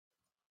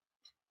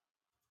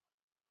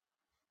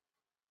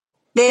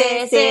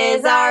This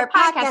is our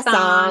podcast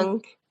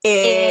song.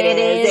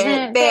 It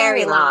isn't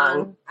very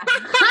long.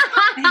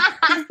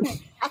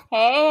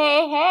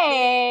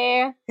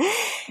 Hey.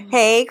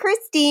 Hey,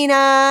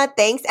 Christina.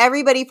 Thanks,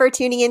 everybody, for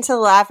tuning into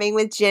Laughing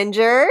with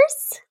Gingers.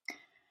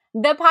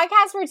 The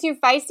podcast where two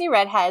feisty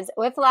redheads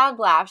with loud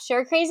laughs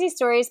share crazy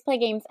stories, play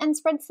games, and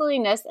spread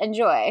silliness and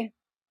joy.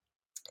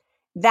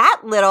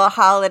 That little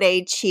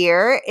holiday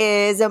cheer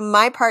is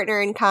my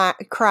partner in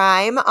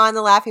crime on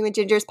the Laughing with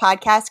Gingers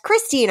podcast,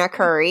 Christina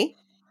Curry.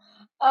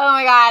 Oh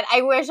my God.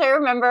 I wish I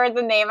remembered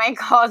the name I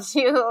called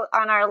you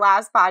on our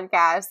last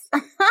podcast.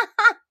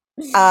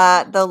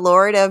 The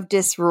Lord of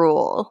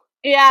Disrule.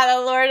 Yeah,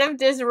 the Lord of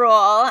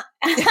Disrule.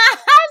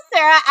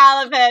 Sarah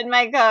Alapin,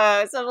 my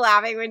co-host of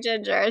Laughing with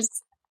Gingers.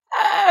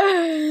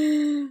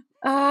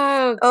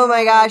 Oh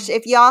my gosh.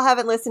 If y'all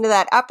haven't listened to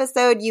that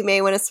episode, you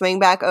may want to swing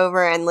back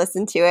over and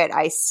listen to it.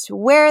 I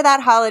swear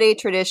that holiday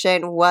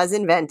tradition was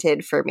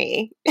invented for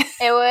me.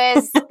 It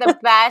was the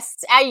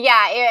best.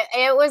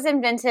 It was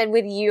invented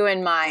with you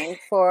in mind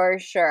for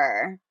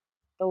sure.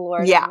 The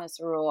Lord of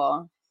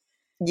Misrule.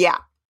 Yeah.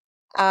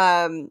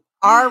 All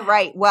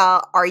right.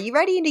 Well, are you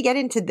ready to get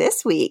into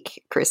this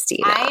week,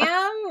 Christina? I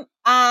am.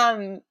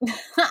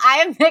 I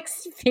have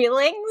mixed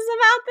feelings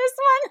about this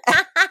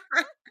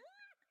one.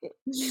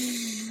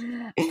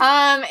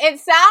 It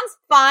sounds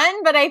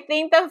fun, but I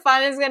think the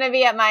fun is going to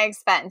be at my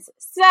expense.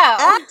 So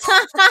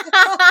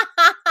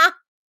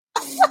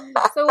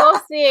we'll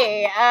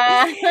see.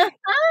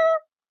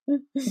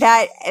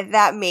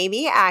 That may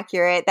be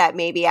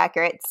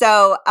accurate.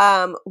 So,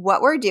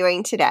 what we're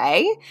doing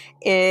today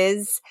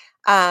is,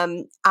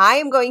 I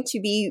am going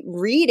to be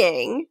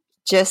reading,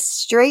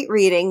 just straight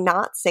reading,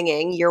 not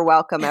singing. You're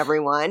welcome,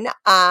 everyone.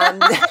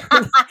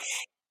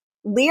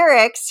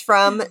 Lyrics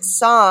from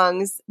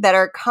songs that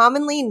are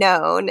commonly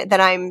known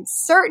that I'm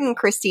certain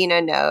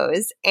Christina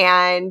knows,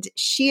 and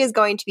she is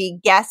going to be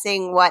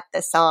guessing what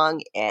the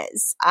song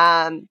is.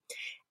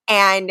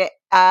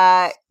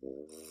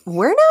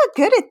 We're not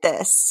good at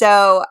this,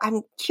 so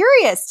I'm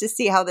curious to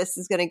see how this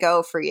is going to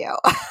go for you.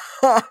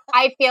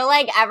 I feel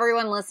like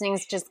everyone listening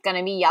is just going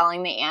to be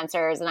yelling the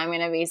answers, and I'm going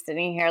to be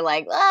sitting here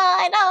like,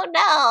 I don't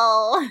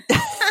know.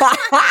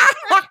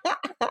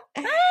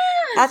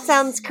 That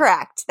sounds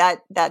correct.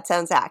 That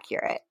sounds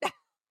accurate.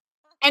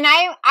 And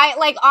I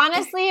like,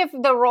 honestly, if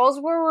the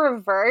roles were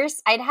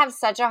reversed, I'd have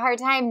such a hard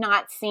time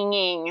not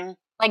singing,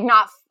 like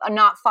not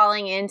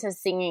falling into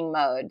singing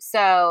mode.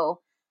 So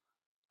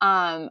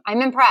I'm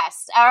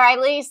impressed, or at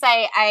least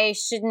I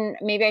shouldn't.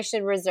 Maybe I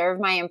should reserve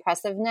my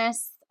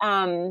impressiveness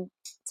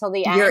till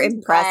the end. Your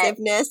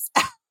impressiveness.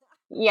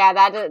 Yeah,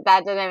 that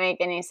didn't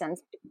make any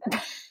sense.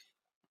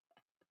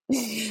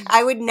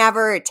 I would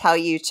never tell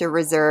you to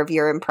reserve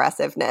your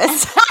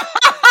impressiveness.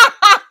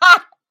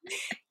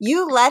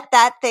 You let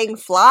that thing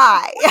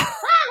fly.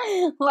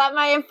 Let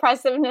my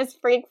impressiveness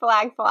freak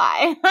flag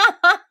fly.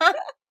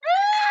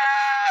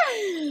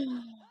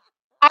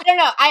 I don't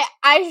know.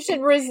 I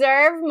should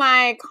reserve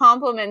my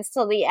compliments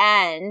till the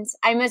end.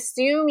 I'm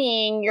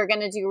assuming you're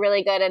going to do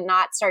really good and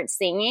not start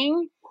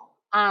singing.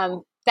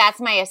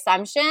 That's my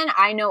assumption.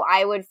 I know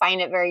I would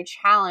find it very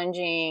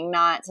challenging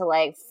not to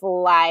like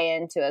fly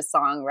into a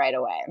song right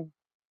away.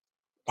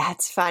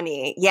 That's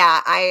funny.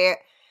 Yeah, I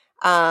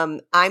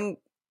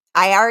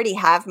already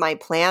have my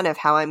plan of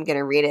how I'm going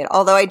to read it.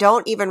 Although I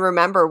don't even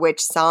remember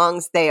which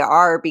songs they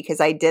are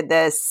because I did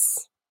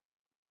this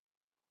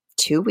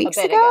 2 weeks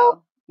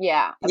ago.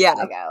 Yeah, a bit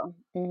ago.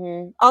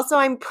 Mm-hmm. Also,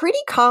 I'm pretty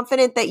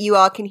confident that you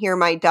all can hear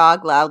my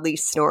dog loudly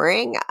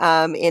snoring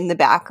in the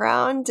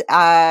background.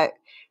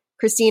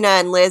 Christina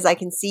and Liz, I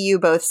can see you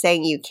both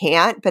saying you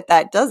can't, but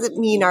that doesn't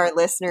mean our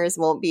listeners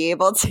won't be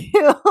able to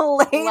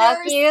later. Love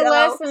you,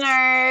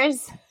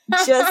 listeners.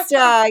 Just,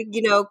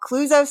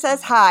 Cluzo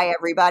says hi,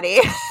 everybody.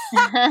 Don't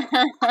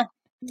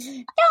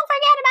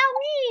forget about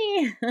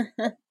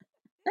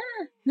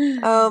me.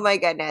 Oh, my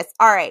goodness.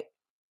 All right.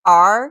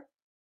 Are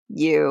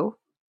you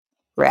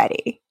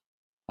ready?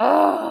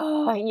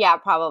 Oh, yeah,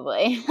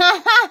 probably.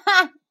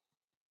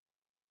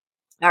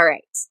 All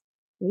right.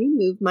 Let me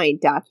move my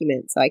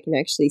document so I can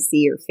actually see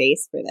your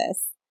face for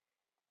this.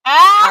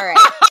 All right.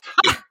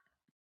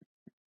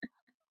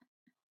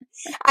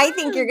 I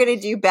think you're going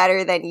to do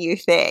better than you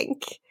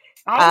think.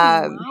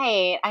 I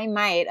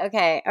might.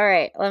 Okay. All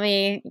right.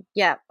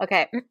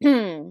 Okay.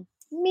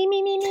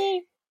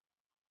 Me.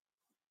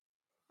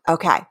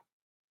 Okay.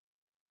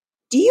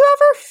 Do you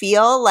ever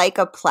feel like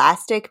a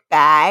plastic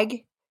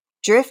bag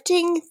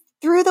drifting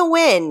through the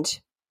wind,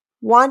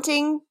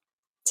 wanting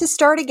to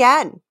start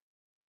again?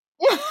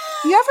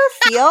 Do you ever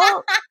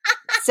feel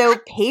so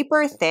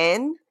paper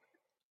thin,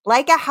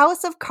 like a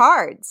house of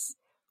cards,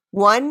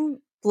 one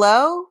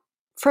blow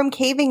from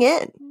caving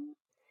in?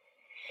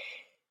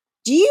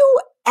 Do you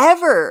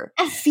ever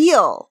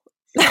feel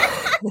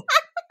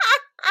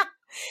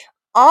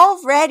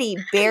already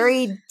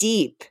buried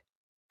deep,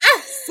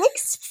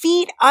 6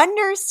 feet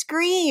under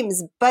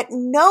screams, but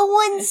no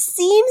one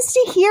seems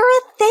to hear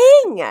a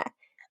thing?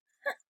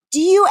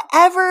 Do you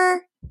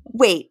ever...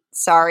 Wait,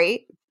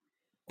 sorry.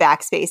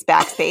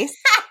 Backspace.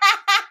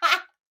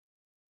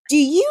 Do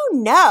you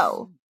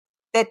know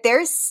that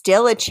there's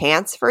still a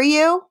chance for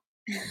you?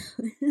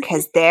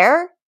 Because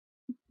there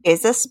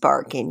is a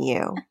spark in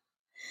you.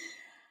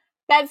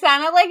 That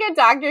sounded like a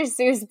Dr.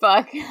 Seuss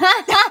book. Like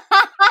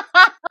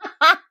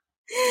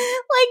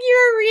you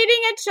were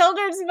reading a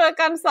children's book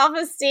on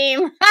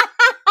self-esteem.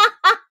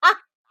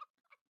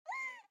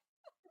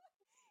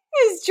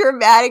 It's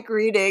dramatic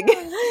reading.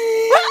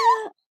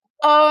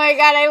 Oh my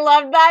God, I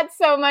love that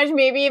so much.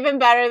 Maybe even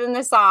better than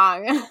the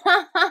song.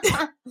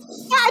 Yeah,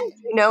 do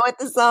you know what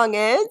the song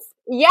is?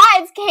 Yeah,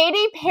 it's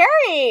Katy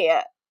Perry.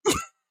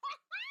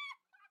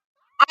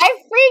 I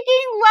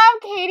freaking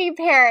love Katy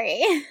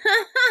Perry.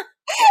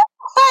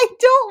 I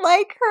don't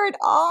like her at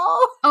all.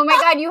 Oh my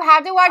God, you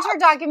have to watch her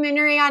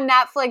documentary on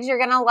Netflix. You're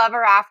going to love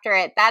her after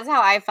it. That's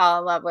how I fell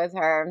in love with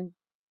her.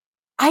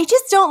 I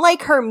just don't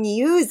like her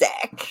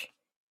music.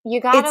 You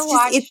got to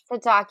watch the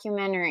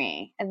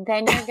documentary. And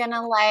then you're going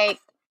to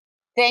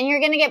then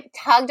you're going to get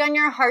tugged on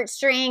your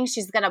heartstrings.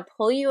 She's going to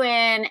pull you in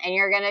and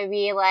you're going to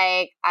be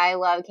like, I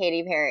love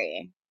Katy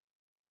Perry.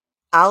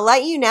 I'll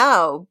let you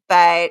know,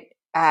 but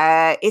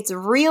it's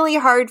really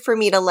hard for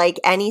me to like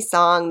any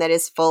song that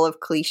is full of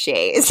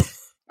cliches.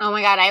 Oh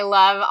my God, I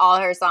love all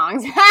her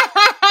songs.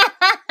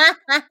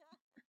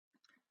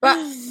 But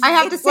I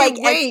have to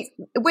say,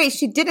 wait,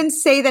 she didn't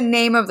say the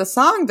name of the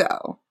song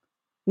though.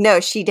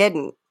 No, she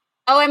didn't.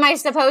 Oh, am I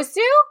supposed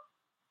to?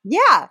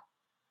 Yeah.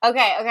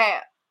 Okay.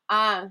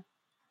 Hang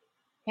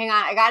on.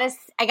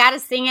 I gotta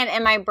sing it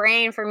in my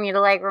brain for me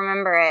to like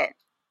remember it.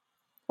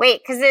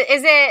 Wait, is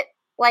it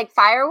like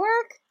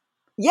firework?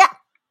 Yeah.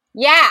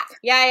 Yeah.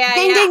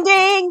 Ding, ding,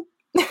 ding.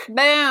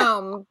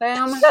 Boom,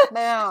 boom,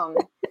 boom.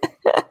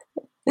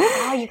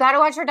 Oh, you gotta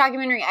watch her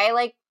documentary. I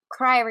like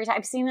cry every time.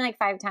 I've seen it like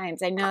 5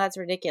 times. I know that's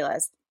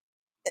ridiculous,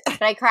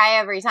 but I cry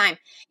every time.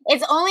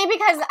 It's only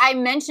because I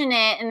mention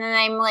it and then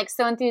I'm like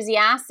so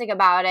enthusiastic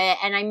about it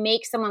and I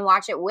make someone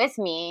watch it with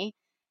me.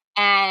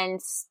 And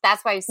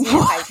that's why I've seen it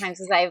 5 times,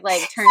 because I've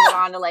like turned it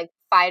on to like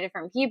 5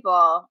 different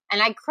people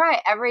and I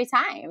cry every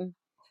time.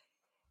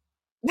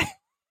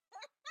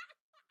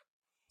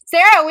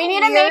 Sarah, we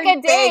need to make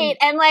a date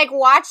and like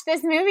watch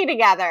this movie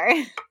together.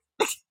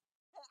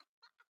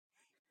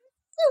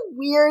 It's a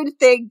weird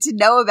thing to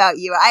know about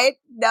you. I had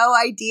no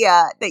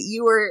idea that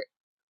you were,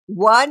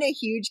 1, a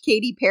huge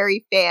Katy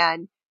Perry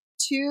fan,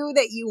 2,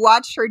 that you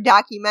watched her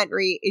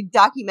documentary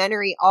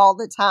all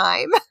the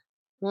time.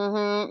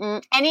 Mm-hmm.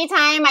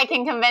 Anytime I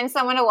can convince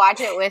someone to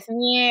watch it with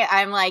me,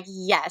 I'm like,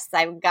 yes,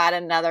 I've got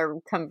another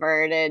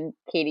converted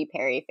Katy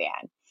Perry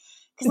fan.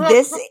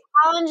 Because the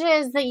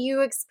challenges that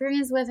you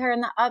experience with her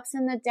and the ups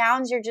and the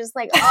downs, you're just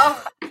like,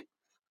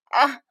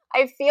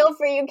 I feel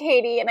for you,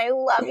 Katy, and I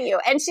love you.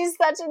 And she's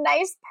such a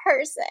nice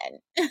person.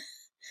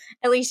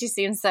 At least she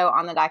seems so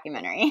on the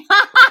documentary.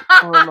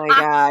 Oh my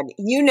God.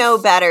 You know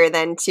better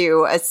than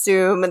to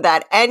assume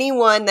that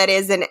anyone that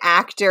is an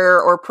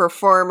actor or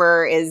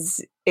performer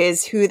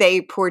is who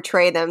they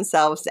portray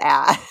themselves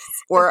as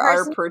or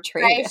are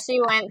portrayed. She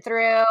went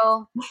through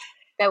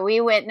that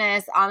we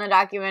witnessed on the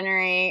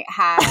documentary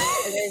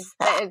it's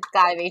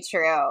got to be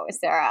true,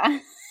 Sarah.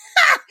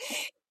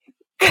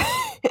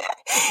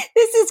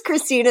 This is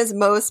Christina's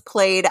most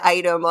played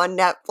item on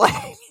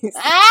Netflix.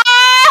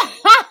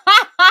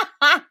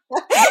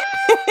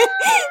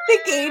 The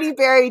Katy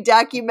Perry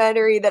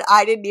documentary that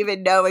I didn't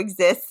even know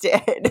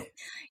existed.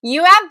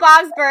 You have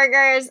Bob's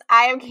Burgers.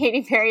 I have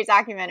Katy Perry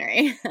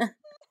documentary.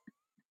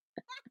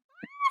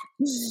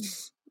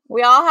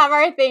 We all have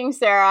our thing,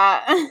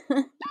 Sarah.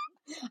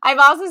 I've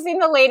also seen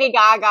the Lady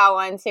Gaga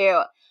one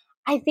too.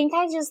 I think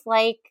I just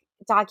like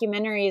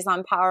documentaries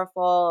on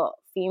powerful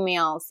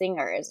female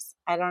singers.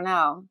 I don't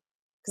know.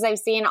 Because I've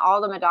seen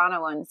all the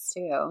Madonna ones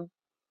too.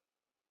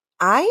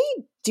 I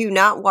do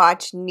not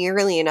watch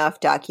nearly enough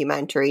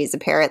documentaries,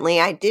 apparently.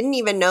 I didn't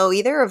even know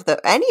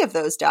any of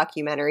those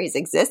documentaries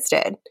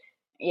existed.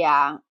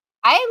 Yeah.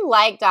 I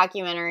like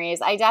documentaries.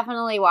 I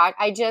definitely watch.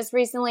 I just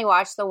recently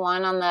watched the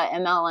one on the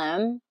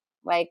MLM,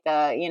 like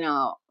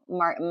the,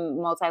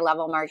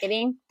 multi-level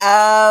marketing.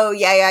 Oh,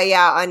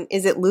 yeah.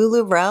 Is it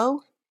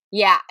LuLaRoe?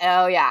 Yeah.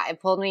 Oh, yeah. It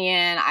pulled me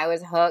in. I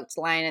was hooked,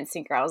 line and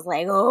sinker. I was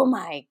like, oh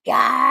my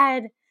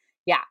God.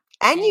 Yeah.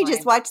 And anyway. You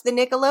just watched the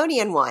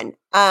Nickelodeon one.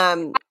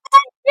 I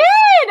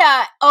did.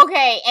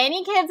 Okay.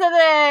 Any kids of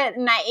the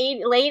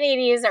late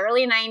 80s,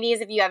 early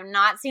 90s, if you have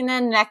not seen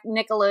the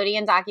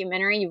Nickelodeon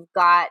documentary, you've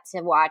got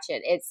to watch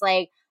it. It's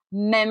like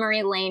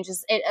memory lane.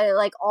 Just it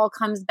like all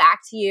comes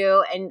back to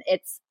you, and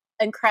it's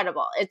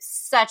incredible. It's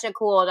such a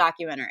cool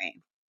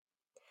documentary.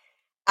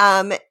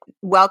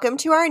 Welcome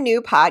to our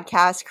new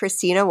podcast,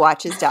 Christina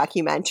Watches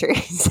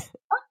Documentaries.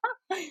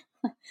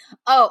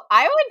 Oh,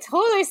 I would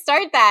totally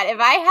start that if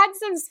I had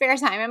some spare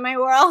time in my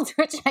world,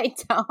 which I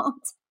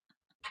don't.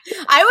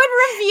 I would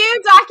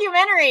review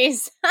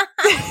documentaries.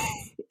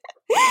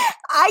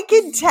 I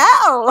can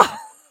tell.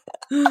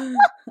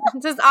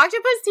 Does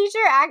Octopus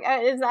Teacher act?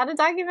 Is that a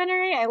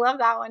documentary? I love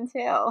that one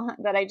too,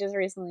 that I just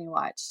recently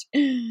watched.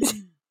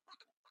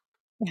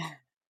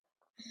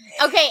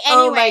 Okay,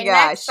 Oh my anyway,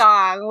 next gosh.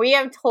 song. We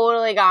have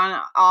totally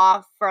gone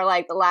off for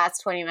like the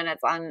last 20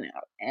 minutes on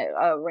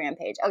a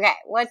rampage. Okay,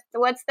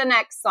 what's the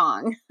next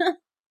song?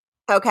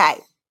 Okay.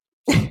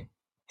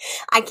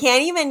 I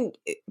can't even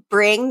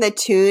bring the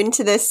tune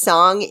to this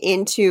song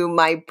into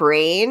my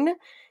brain.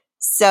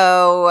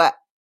 So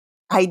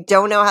I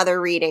don't know how the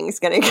reading's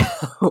going to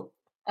go.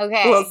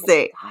 Okay. We'll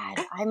see.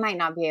 God, I might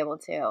not be able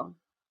to.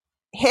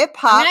 Hip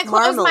I'm hop going to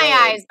close marmalade.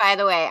 my eyes, by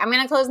the way. I'm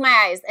going to close my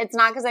eyes. It's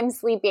not because I'm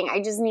sleeping.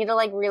 I just need to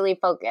like really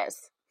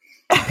focus.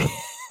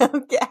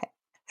 Okay.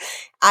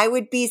 I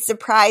would be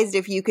surprised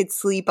if you could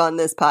sleep on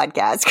this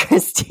podcast,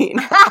 Christine.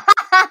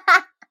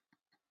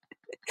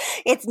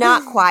 It's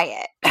not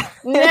quiet.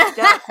 It's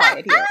not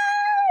quiet here.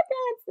 No,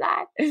 it's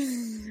not.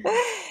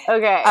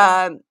 Okay.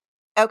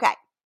 Okay.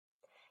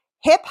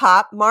 Hip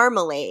hop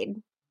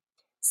marmalade.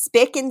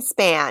 Spick and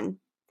span.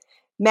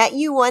 Met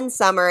you one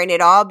summer and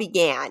it all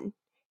began.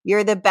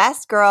 You're the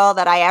best girl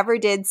that I ever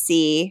did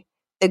see.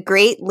 The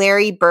great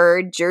Larry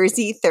Bird,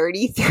 Jersey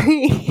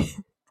 33.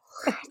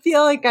 I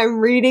feel like I'm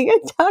reading a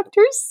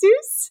Dr.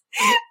 Seuss,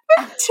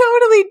 but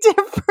totally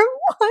different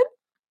one.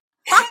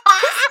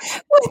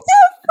 What the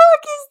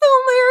fuck is the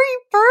Larry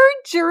Bird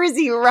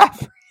Jersey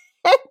reference?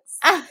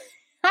 I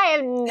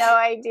have no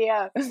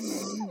idea.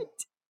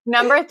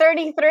 Number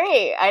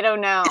 33. I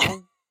don't know.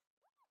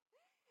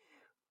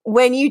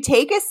 When you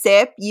take a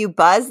sip, you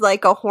buzz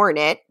like a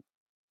hornet.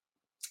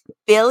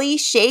 Billy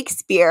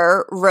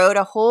Shakespeare wrote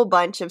a whole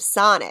bunch of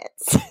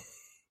sonnets.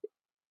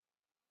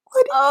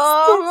 What is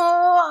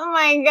Oh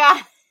my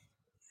God.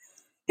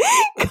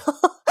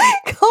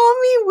 Call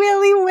me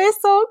Willie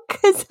Whistle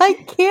because I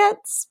can't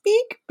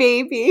speak,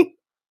 baby.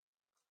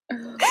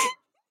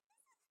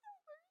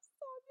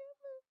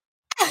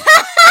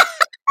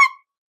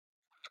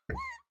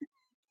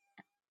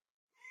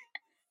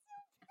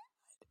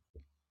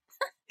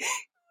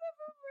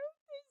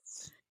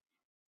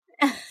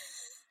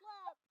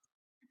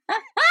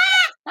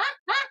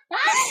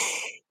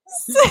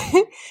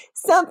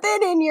 Something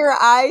in your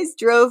eyes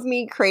drove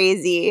me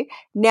crazy.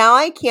 Now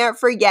I can't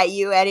forget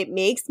you and it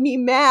makes me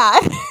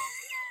mad.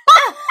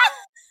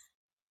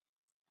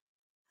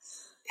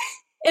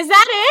 Is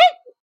that it?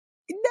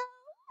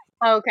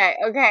 No. Okay.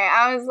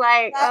 I was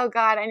like, oh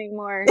God, I need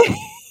more.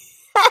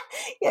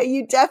 Yeah,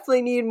 you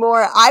definitely need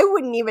more. I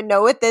wouldn't even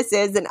know what this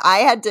is, and I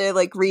had to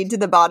like read to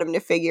the bottom to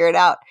figure it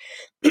out.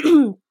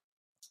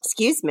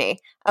 Excuse me.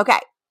 Okay.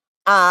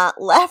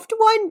 Left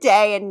one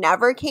day and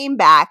never came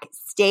back.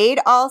 Stayed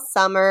all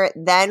summer,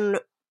 then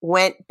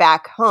went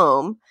back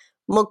home.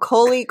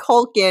 Macaulay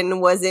Culkin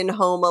was in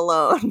Home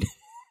Alone.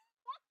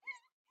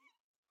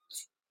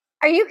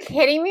 Are you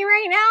kidding me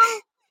right now?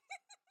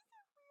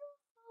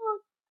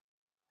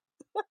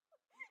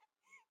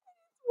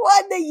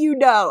 One that you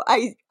know.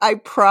 I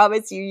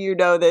promise you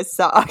know this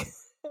song.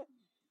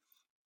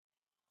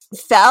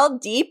 Fell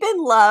deep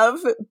in love,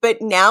 but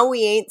now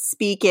we ain't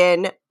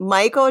speaking.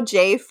 Michael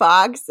J.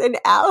 Fox and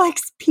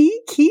Alex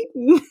P.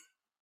 Keaton.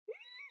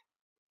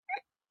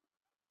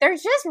 They're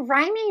just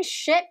rhyming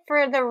shit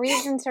for the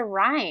reason to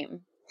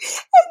rhyme.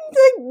 And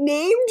the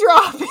name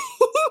dropping.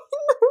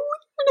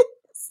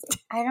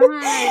 I don't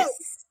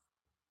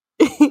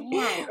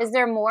understand. Is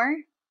there more?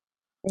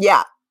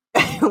 Yeah.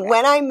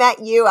 When I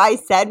met you, I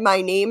said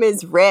my name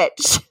is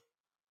Rich.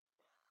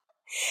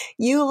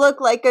 You look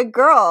like a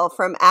girl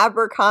from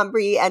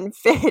Abercrombie and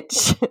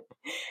Fitch.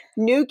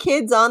 New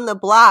Kids on the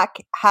Block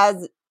had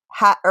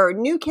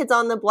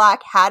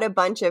a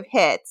bunch of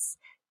hits.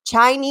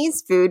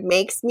 Chinese food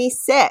makes me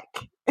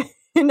sick.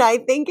 And I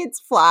think it's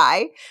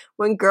fly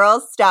when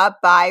girls stop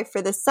by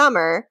for the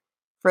summer.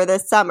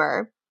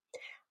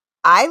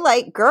 I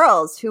like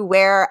girls who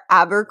wear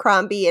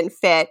Abercrombie and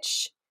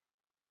Fitch.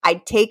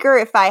 I'd take her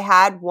if I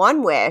had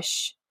one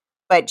wish,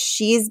 but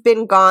she's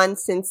been gone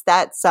since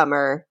that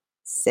summer.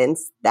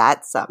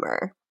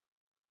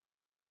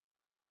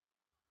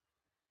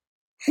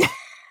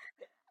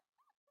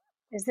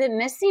 Is it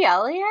Missy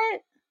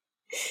Elliott?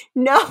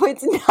 No,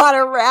 it's not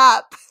a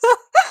rap.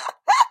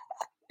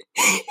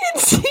 It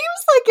seems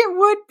like it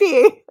would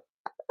be.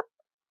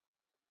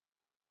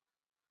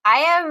 I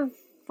have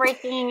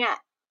freaking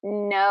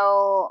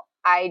no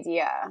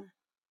idea.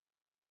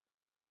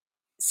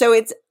 So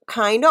it's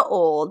kind of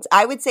old.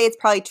 I would say it's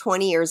probably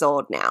 20 years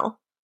old now.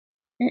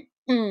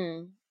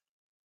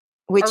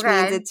 Which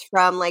means it's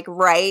from like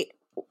right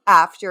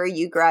after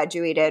you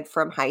graduated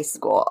from high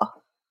school.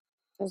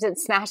 Is it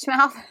Smash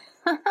Mouth?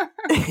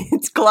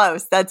 It's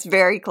close. That's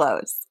very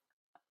close.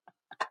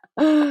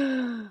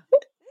 I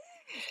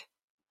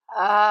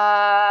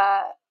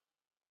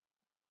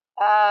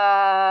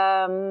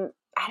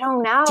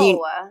don't know.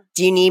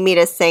 Do you need me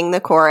to sing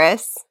the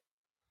chorus?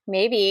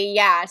 Maybe.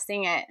 Yeah,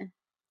 sing it.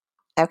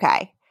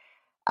 Okay.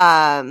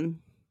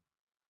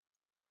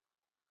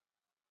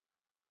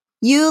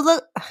 You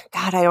look,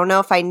 God, I don't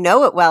know if I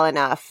know it well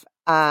enough.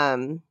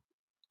 I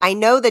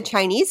know the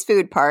Chinese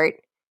food part.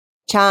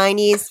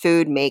 Chinese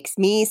food makes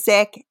me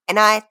sick, and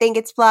I think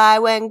it's fly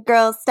when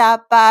girls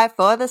stop by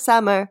for the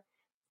summer.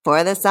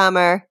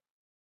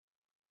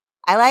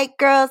 I like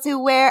girls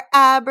who wear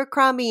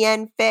Abercrombie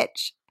and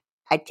Fitch.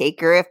 I'd take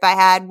her if I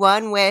had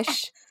one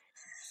wish.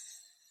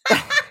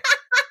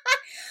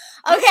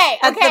 Okay,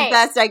 That's the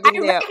best I can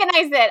do.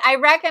 I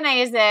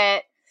recognize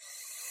it.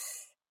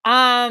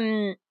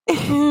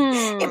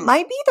 It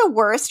might be the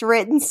worst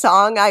written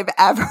song I've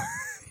ever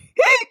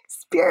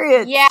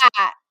experienced. Yeah.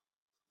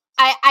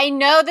 I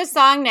know the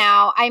song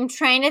now. I'm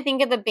trying to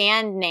think of the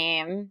band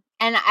name.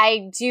 And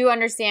I do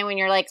understand when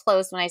you're like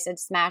close when I said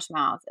Smash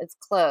Mouth. It's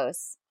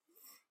close.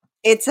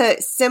 It's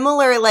a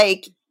similar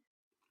like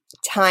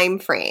time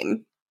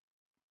frame.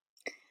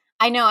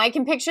 I know. I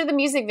can picture the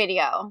music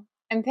video.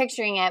 I'm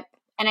picturing it.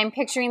 And I'm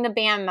picturing the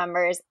band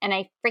members. And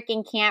I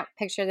freaking can't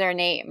picture their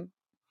name.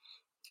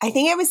 I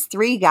think it was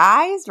 3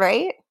 guys,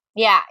 right?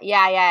 Yeah.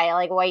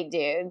 Like white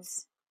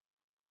dudes.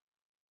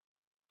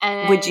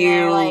 And would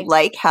you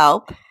like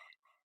help?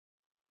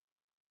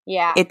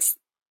 Yeah. It's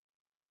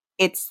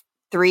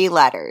 3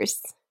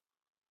 letters.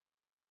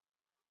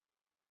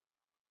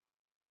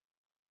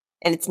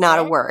 And it's not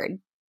a word.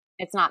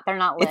 It's not. They're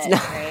not Liz,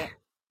 right?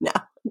 No.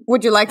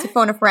 Would you like to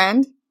phone a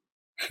friend?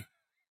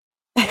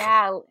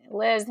 Yeah,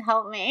 Liz,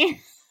 help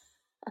me.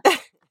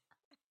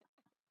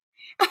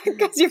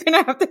 Because you're going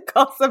to have to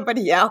call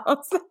somebody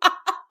else. Damn it!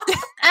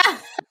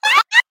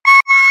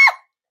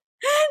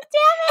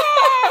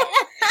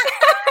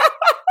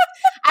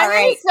 I'm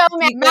going to be so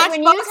mad.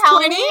 When you tell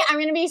me, I'm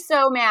going to be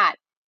so mad.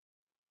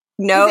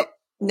 No.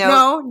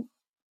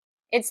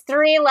 It's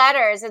 3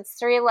 letters. It's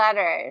 3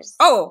 letters.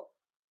 Oh,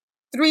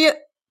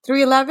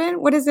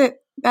 311? What is it?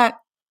 That?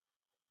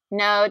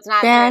 No, it's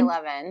not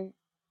 311.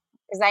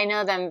 Because I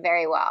know them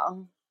very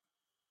well.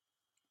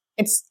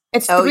 It's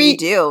oh, 3. You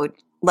do?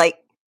 Like.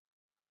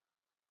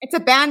 It's a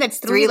band that's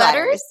 3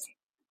 letters?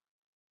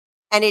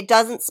 And it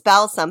doesn't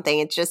spell something.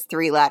 It's just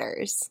 3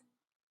 letters.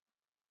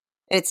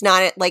 It's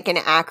not like an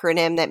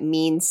acronym that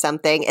means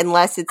something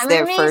unless it's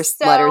their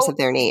first letters of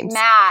their names.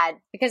 Mad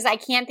because I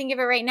can't think of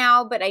it right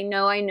now, but I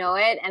know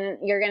it, and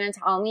you're going to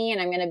tell me, and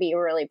I'm going to be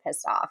really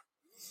pissed off.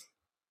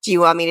 Do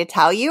you want me to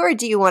tell you, or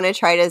do you want to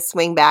try to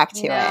swing back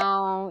to it?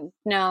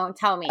 No,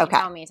 tell me.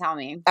 Okay. Tell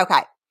me.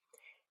 Okay.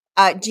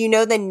 Do you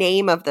know the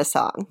name of the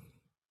song?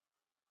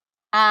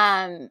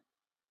 I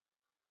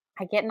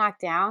Get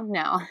Knocked Down?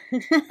 No.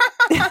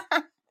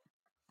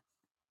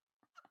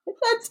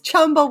 That's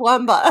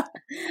Chumbawamba.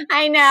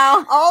 I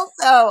know.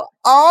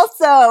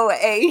 Also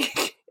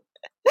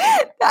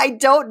I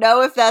don't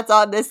know if that's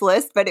on this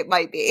list, but it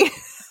might be.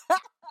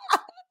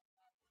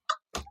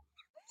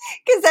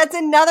 Because that's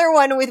another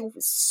one with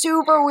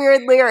super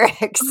weird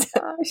lyrics.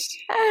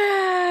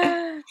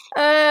 Oh,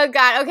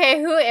 God.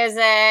 Okay, who is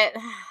it?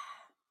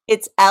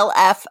 It's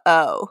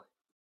LFO.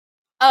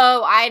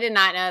 Oh, I did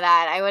not know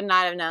that. I would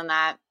not have known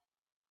that.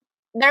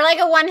 They're like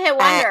a one-hit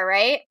wonder,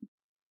 right?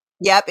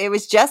 Yep, it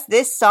was just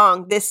this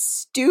song, this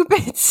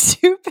stupid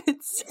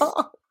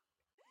song.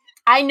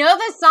 I know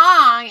the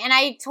song, and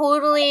I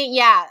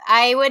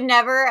I would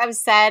never have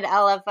said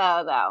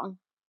LFO, though.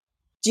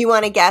 Do you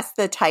want to guess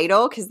the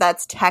title? Because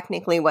that's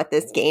technically what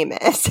this game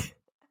is.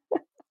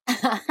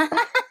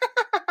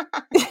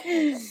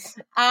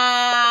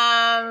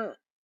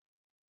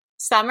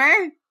 Summer?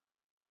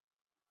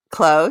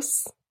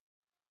 Close.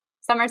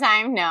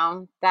 Summertime?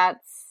 No,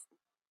 that's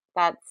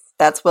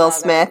Will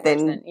Smith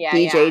and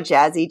DJ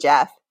Jazzy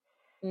Jeff.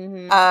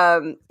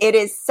 Mm-hmm. It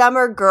is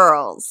Summer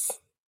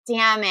Girls.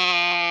 Damn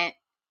it.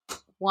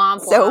 Womp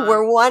womp. So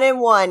we're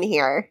 1-1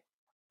 here.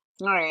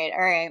 All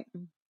right.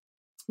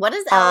 What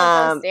does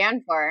LFO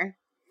stand for?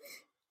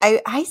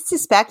 I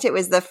suspect it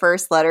was the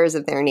first letters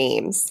of their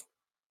names.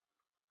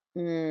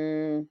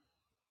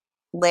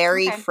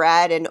 Larry,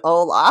 Fred, and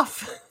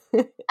Olaf.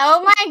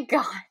 Oh my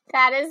God.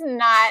 That is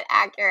not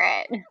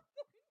accurate.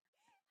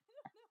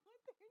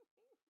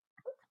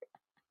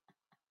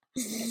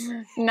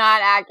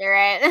 Not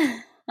accurate.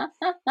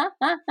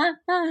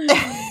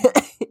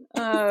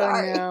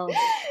 Sorry. No.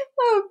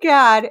 Oh,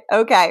 God.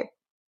 Okay.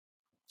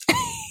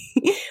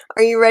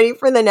 Are you ready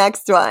for the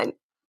next one?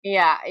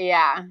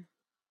 Yeah.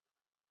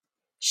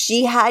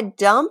 She had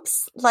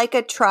dumps like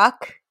a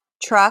truck.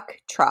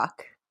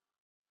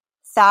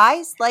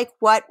 Thighs like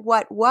what?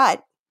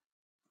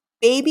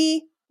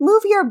 Baby,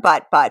 move your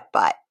butt. I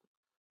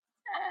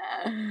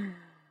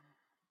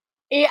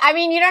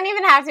mean, you don't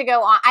even have to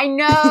go on. I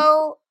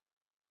know,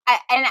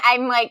 and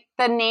I'm like,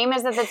 the name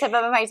is at the tip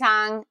of my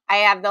tongue. I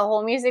have the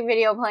whole music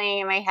video playing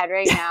in my head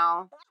right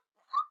now.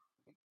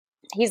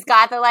 He's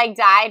got the like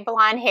dyed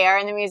blonde hair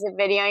in the music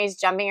video. He's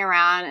jumping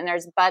around, and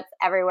there's butts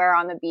everywhere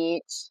on the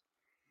beach.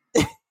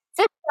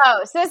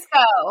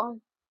 Cisco.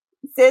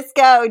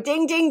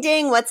 Ding, ding,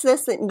 ding. What's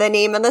the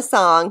name of the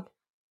song?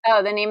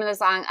 Oh, the name of the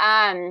song.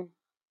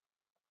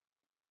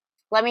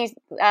 Let me,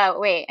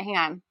 wait,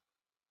 hang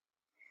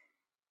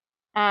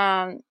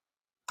on.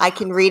 I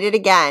can read it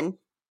again.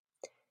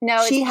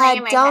 No, she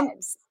had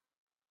dumps.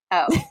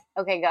 Oh,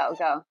 okay, go.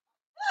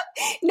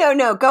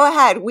 No, go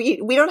ahead. We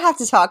don't have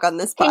to talk on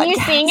this podcast. Can you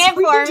sing it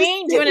for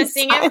me? Do you want to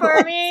sing it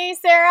for me,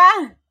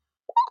 Sarah?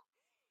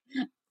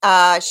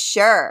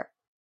 Sure.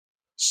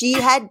 She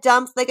had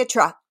dumps like a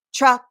truck.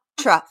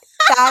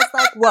 That's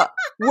like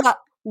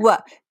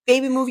what?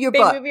 Baby, move your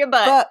Baby, butt. move your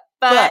butt.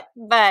 But.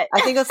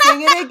 I think I'll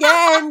sing it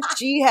again.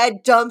 She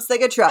had dumps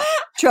like a truck.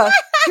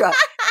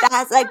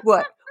 That's like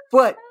what?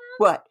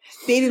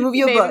 Baby, move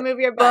your butt. Baby, move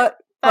your butt.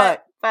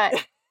 But.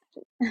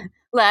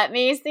 Let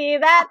me see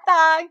that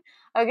thong.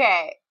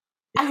 Okay.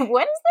 What is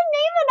the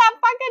name of that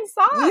fucking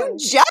song? You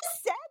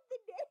just said the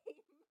name.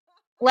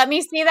 Let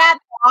me see that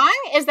thong?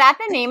 Is that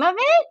the name of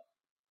it?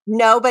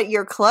 No, but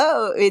you're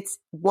close. It's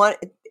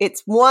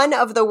one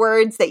of the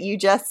words that you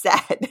just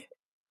said.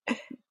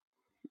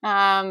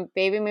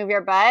 Baby, move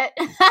your butt.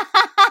 You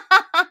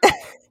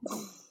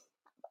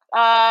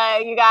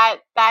got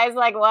thighs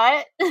like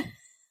what?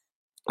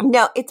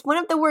 No, it's one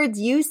of the words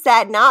you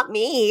said, not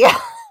me.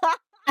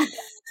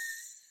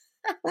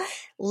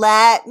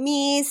 Let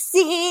me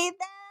see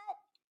that.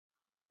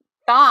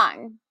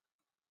 Thong.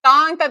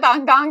 Thong,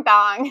 thong, thong,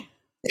 thong.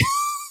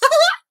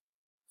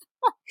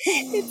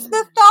 It's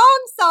the thong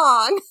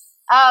song.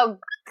 Oh,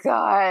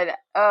 God.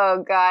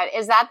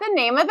 Is that the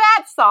name of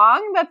that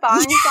song? The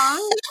thong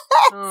song?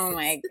 Oh,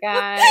 my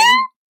God.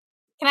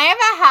 Can I have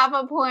a half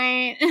a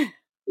point?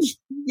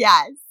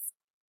 Yes.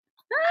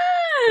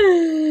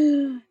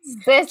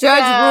 Cisco.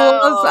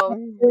 Judge rules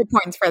 4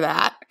 points for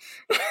that.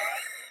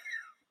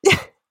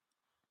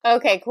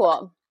 Okay,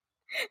 cool.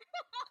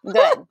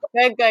 Good.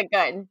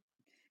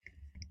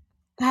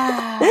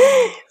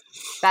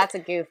 That's a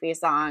goofy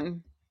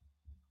song.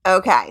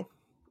 Okay.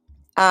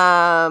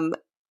 I'm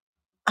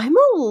a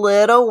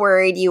little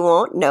worried you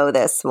won't know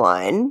this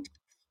one,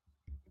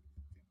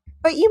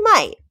 but you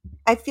might.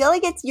 I feel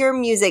like it's your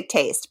music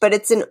taste, but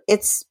it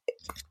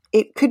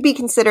could be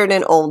considered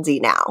an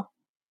oldie now.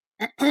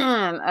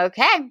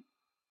 Okay.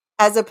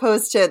 As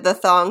opposed to the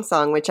thong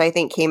song, which I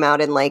think came out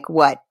in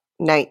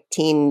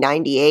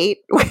 1998.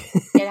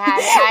 It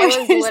had. I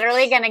was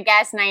literally gonna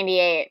guess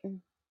 98.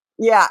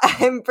 Yeah,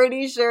 I'm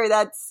pretty sure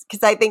that's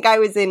because I think I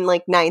was in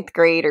 9th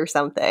grade or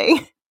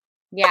something.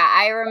 Yeah,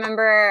 I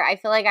remember. I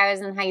feel like I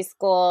was in high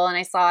school and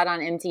I saw it on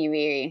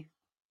MTV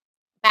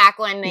back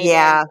when they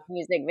did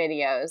music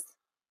videos.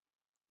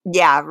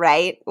 Yeah,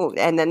 right.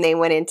 And then they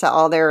went into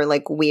all their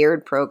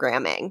weird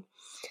programming.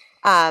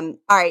 All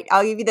right,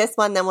 I'll give you this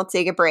one, then we'll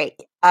take a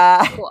break.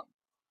 Cool.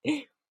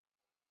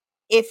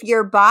 If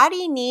your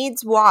body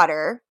needs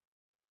water,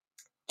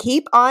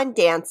 keep on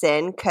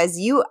dancing 'cause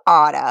you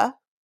oughta.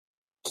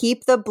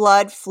 Keep the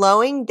blood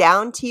flowing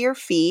down to your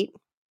feet.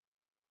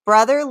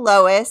 Brother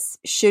Lois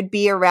should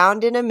be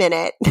around in a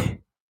minute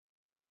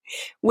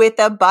with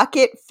a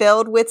bucket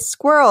filled with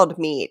squirreled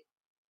meat.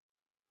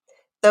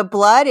 The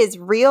blood is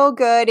real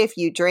good if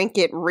you drink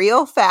it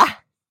real fast.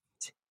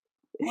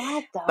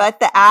 But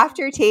the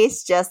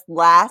aftertaste just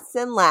lasts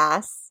and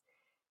lasts.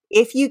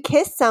 If you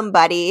kiss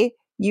somebody,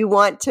 you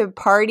want to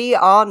party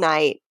all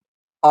night.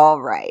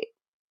 All right.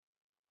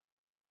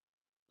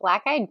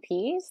 Black Eyed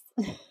Peas?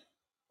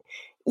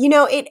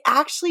 It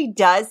actually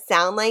does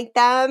sound like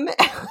them.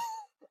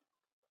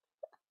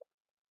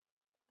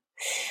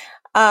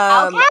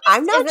 Outcast?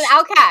 I'm not. Is it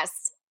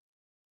Outcast?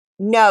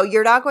 No,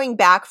 you're not going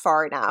back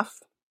far enough.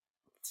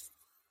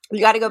 You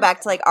got to go back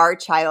to our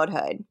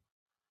childhood.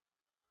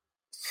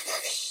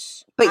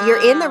 But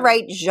you're in the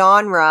right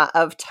genre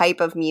of type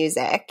of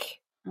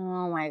music.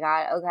 Oh my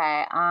God.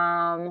 Okay.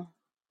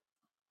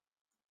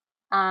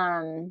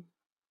 I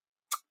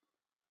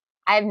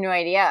have no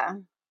idea.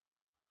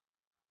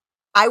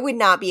 I would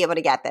not be able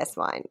to get this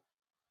one.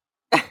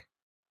 Damn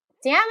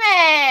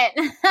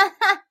it.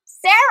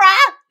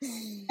 Sarah!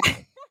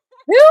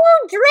 Who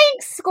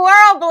drinks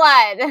squirrel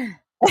blood?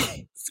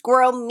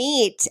 Squirrel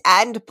meat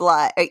and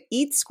blood.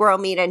 Eat squirrel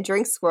meat and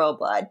drink squirrel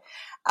blood.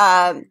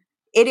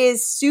 It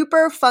is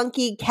Super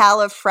Funky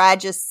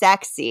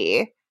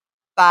Califragisexy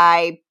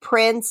by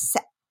Prince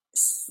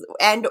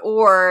and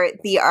or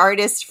the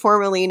artist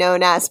formerly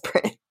known as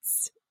Prince.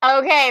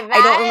 Okay, that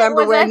I don't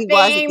remember where he was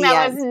at the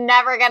that end. was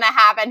never going to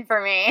happen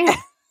for me.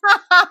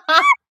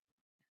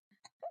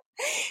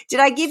 Did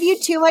I give you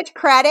too much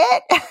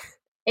credit?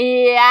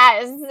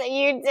 Yes,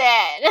 you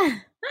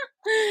did.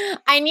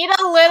 I need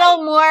a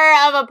little more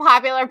of a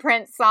popular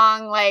Prince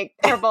song like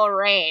Purple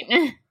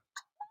Rain.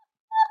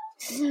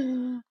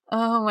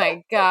 Oh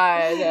my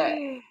God.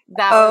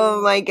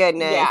 My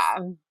goodness. Yeah.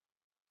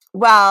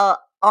 Well,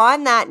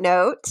 on that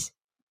note,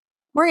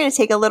 we're going to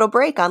take a little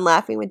break on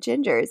Laughing with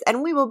Gingers,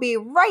 and we will be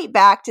right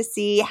back to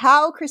see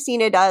how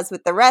Christina does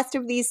with the rest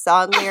of these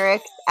song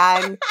lyrics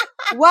and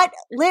what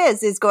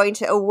Liz is going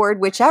to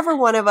award whichever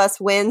one of us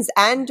wins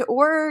and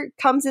or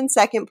comes in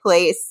second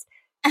place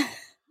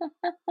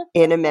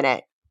in a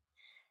minute.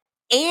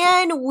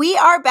 And we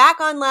are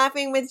back on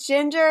Laughing with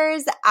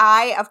Gingers.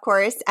 I, of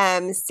course,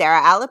 am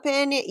Sarah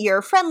Alapin,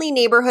 your friendly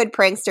neighborhood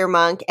prankster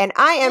monk, and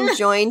I am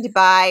joined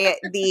by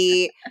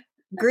the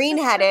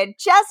green-headed,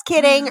 just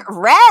kidding,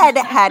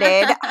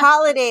 red-headed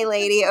holiday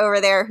lady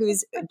over there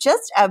who's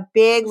just a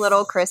big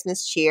little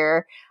Christmas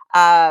cheer,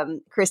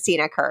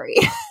 Christina Curry.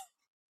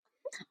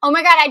 Oh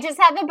my God, I just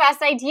had the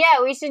best idea.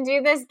 We should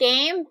do this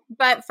game,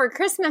 but for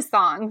Christmas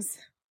songs.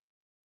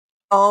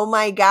 Oh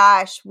my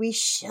gosh, we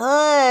should.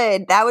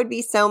 That would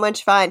be so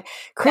much fun.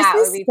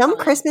 Some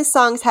Christmas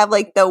songs have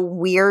like the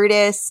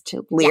weirdest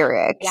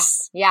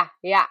lyrics. Yeah.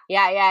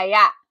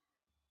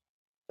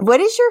 What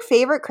is your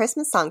favorite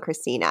Christmas song,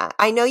 Christina?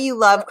 I know you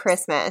love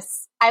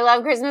Christmas. I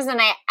love Christmas,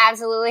 and I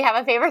absolutely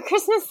have a favorite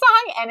Christmas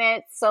song, and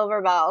it's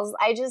Silver Bells.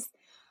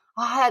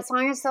 That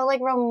song is so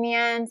like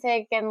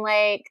romantic and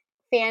like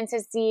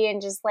fantasy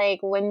and just like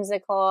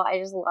whimsical. I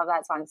just love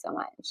that song so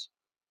much.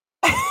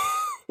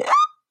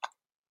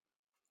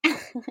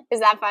 Is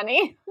that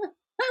funny?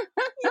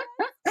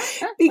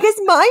 Because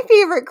my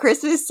favorite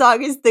Christmas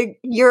song is the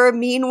 "You're a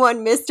Mean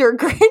One, Mr.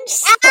 Grinch"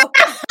 song.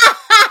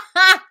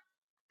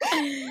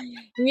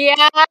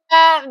 Yeah,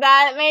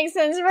 that makes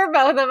sense for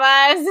both of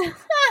us.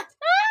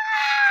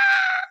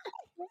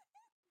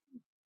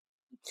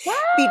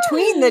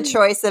 Between the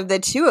choice of the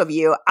two of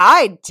you,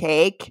 I'd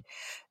take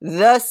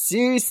the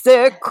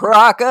seasick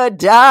crocodile.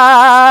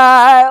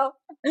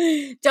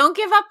 Don't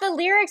give up the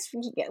lyrics.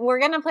 We're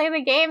going to play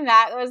the game.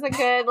 That was a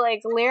good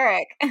like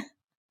lyric.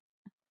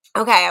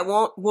 Okay,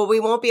 we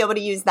won't be able to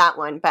use that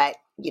one, but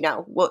you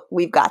know,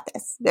 we've got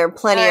this. There are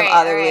plenty of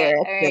other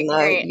lyrics in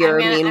the "You're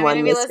a Mean One,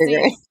 Mr. Grinch." I'm going to be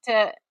listening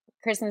to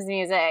Christmas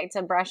music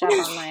to brush up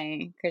on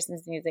my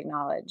Christmas music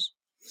knowledge.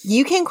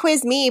 You can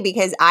quiz me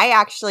because I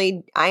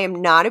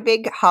am not a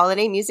big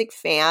holiday music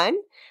fan.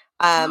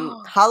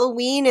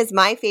 Halloween is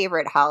my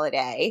favorite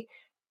holiday.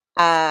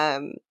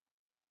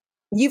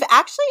 You've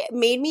actually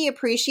made me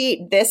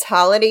appreciate this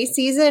holiday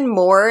season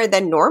more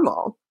than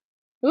normal.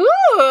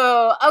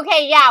 Ooh,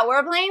 okay, yeah,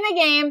 we're playing the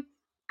game.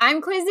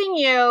 I'm quizzing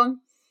you.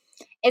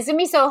 It's going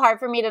to be so hard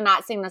for me to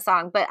not sing the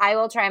song, but I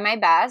will try my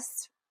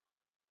best.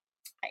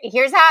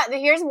 Here's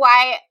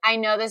why I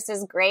know this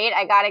is great.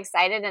 I got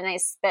excited and I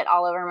spit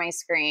all over my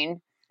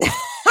screen.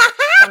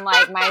 From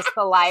like my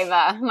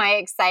saliva, my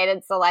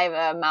excited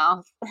saliva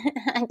mouth.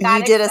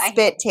 You did a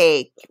spit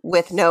take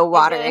with no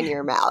water in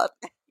your mouth.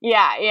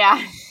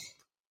 Yeah.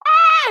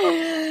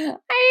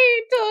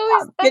 I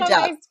totally spit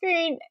on my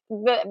screen.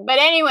 But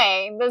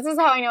anyway, this is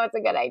how I know it's a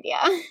good idea.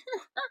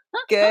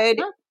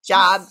 Good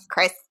job,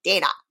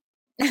 Christina.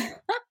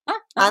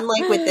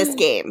 Unlike with this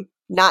game.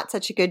 Not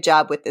such a good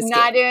job with this game.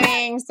 Not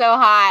doing so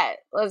hot.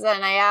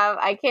 Listen,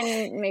 I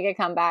can make a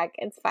comeback.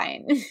 It's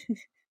fine.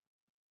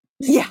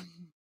 Yeah.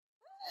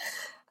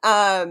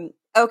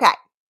 Okay.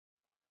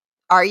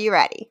 Are you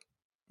ready?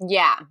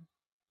 Yeah.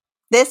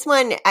 This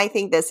one, I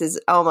think this is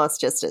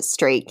almost just a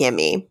straight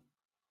gimme.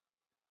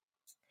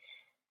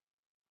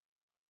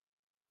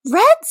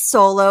 Red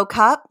Solo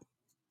Cup,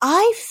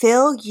 I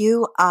fill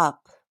you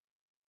up.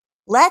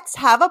 Let's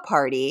have a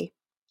party.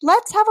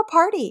 Let's have a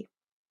party.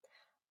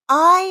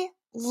 I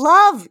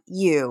love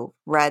you,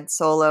 Red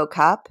Solo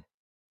Cup.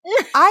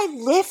 I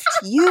lift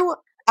you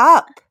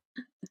up.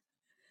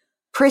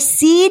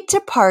 Proceed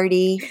to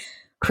party.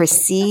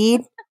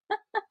 Proceed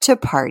to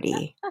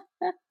party.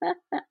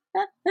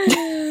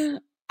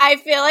 I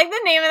feel like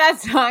the name of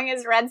that song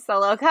is Red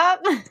Solo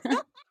Cup.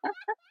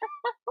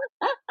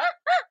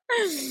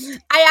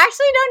 I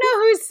actually don't know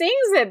who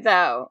sings it,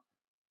 though.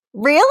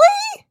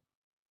 Really?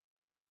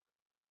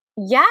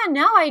 Yeah,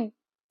 no, I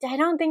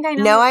don't think I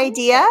know. No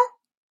idea?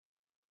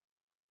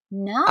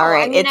 No. All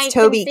right, it's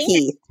Toby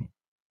Keith.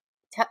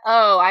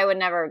 I would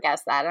never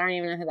guess that. I don't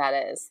even know who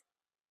that is.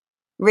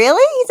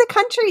 Really? He's a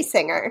country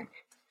singer.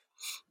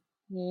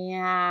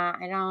 Yeah,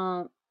 I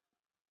don't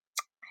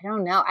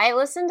know. I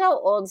listen to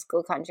old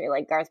school country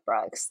like Garth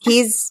Brooks.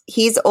 He's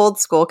old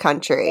school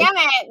country. Damn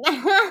it.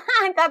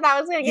 I thought that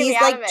was going to get me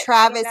out of it. He's like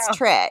Travis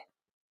Tritt.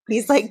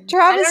 He's like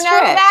Travis Tritt. I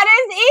don't know who that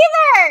is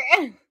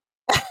either.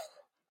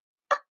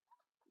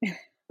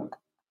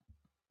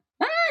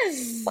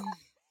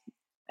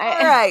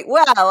 All right.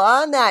 Well,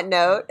 on that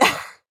note,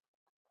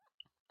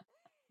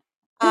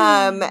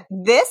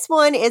 this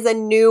one is a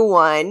new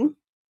one.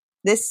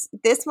 This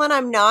one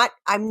I'm not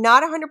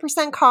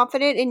 100%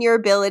 confident in your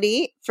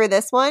ability for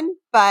this one,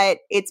 but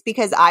it's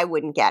because I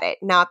wouldn't get it,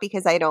 not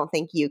because I don't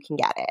think you can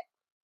get it.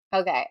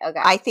 Okay.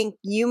 I think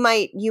you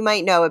might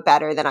know it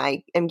better than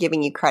I am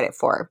giving you credit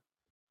for.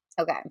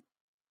 Okay.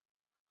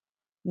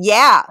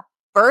 Yeah,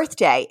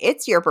 birthday.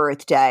 It's your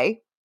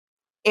birthday.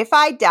 If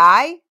I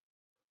die,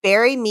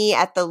 bury me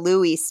at the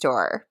Louis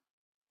store.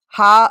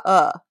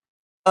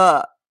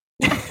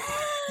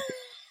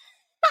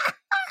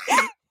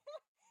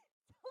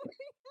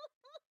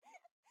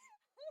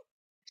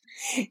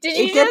 Did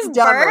you just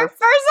burp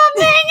or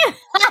something?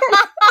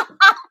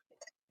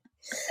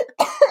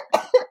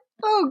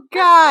 Oh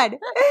God.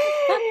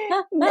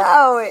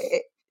 No,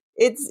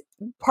 it's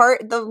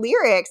part the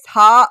lyrics.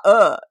 Why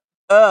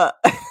I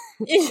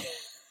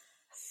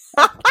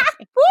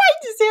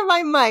just hit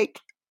my mic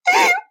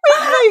with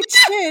my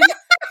chin?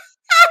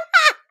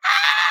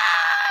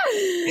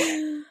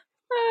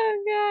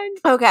 Oh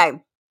God. Okay.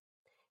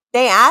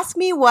 They ask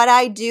me what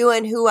I do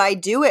and who I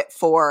do it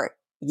for.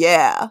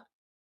 Yeah.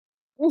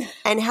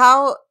 And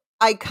how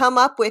I come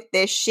up with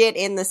this shit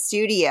in the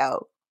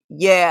studio.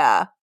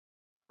 Yeah.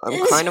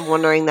 I'm kind of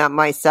wondering that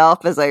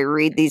myself as I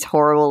read these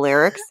horrible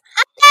lyrics.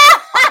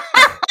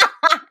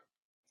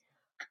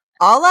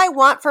 All I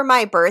want for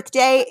my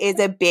birthday is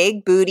a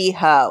big booty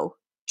hoe.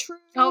 True.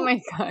 Oh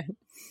my God.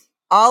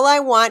 All I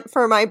want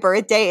for my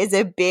birthday is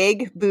a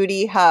big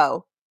booty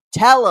hoe.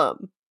 Tell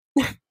him.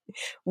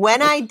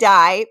 When I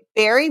die,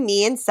 bury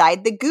me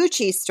inside the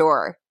Gucci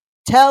store.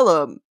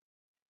 Tell him.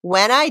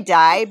 When I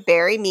die,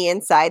 bury me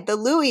inside the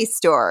Louis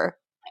store.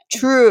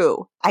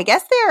 True. I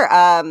guess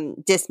they're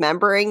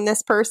dismembering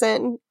this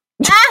person.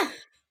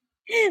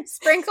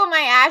 Sprinkle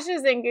my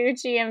ashes in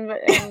Gucci and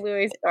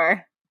Louis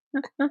store.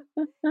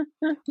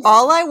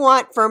 All I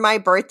want for my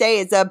birthday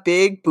is a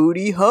big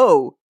booty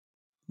hoe.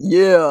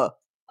 Yeah.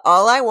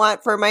 All I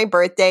want for my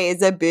birthday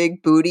is a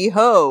big booty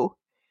hoe.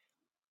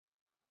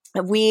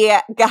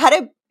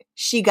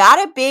 She got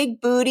a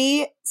big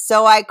booty,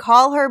 so I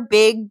call her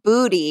Big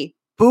Booty.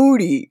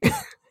 Booty.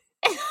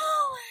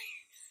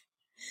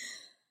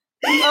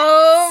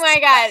 Oh my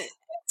God.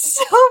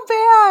 So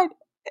bad.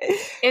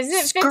 Is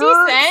it 50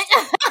 Cent?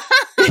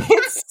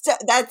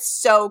 That's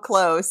so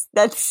close.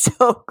 That's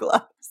so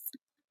close.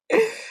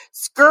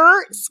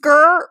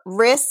 Skirt,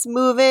 wrists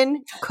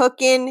moving,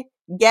 cooking,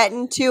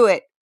 getting to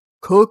it.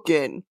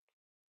 Cooking.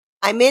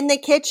 I'm in the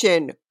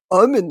kitchen.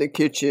 I'm in the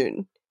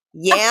kitchen.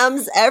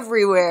 Yams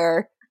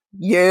everywhere.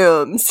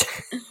 Yams.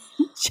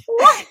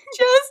 What?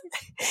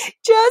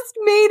 Just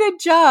made a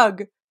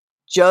jug.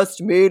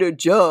 Just made a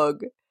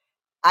jug.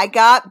 I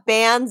got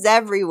bands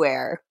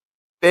everywhere.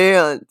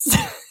 Bands.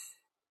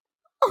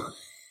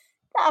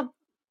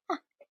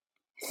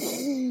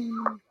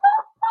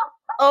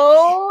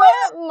 Oh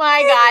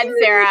my God,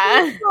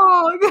 Sarah.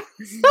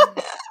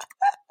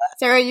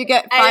 Sarah, you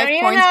get 5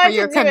 points for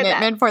your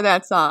commitment for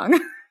that song.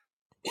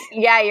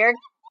 Yeah,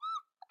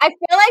 I feel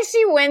like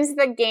she wins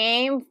the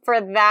game for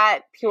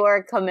that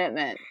pure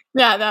commitment.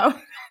 Yeah,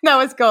 that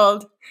was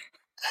gold.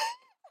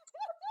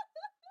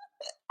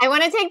 I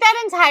want to take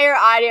that entire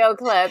audio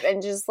clip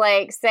and just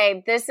like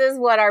say, this is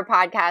what our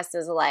podcast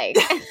is like.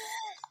 And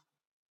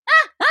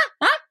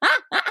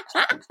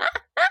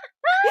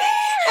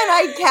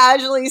I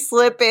casually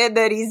slip in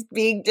that he's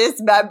being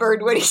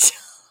dismembered when he's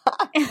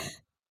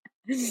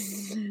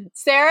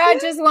Sarah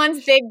just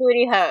wants big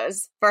booty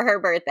hose for her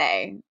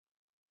birthday.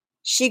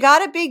 She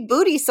got a big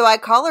booty, so I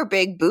call her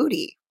Big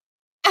Booty.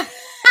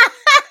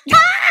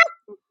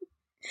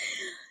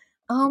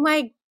 Oh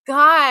my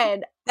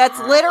God. That's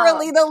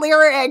literally the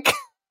lyric.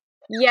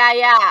 Yeah,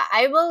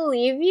 I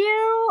believe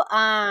you.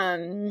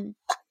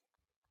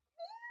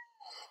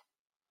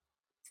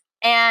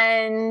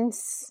 And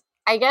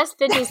I guess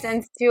 50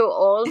 Cent's too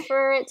old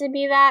for it to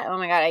be that. Oh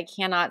my God, I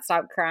cannot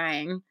stop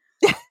crying.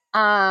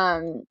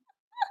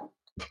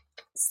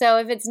 So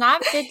if it's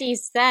not 50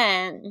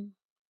 Cent,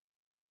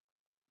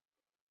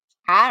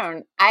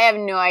 I have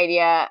no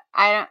idea.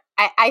 I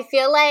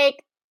feel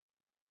like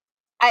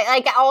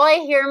all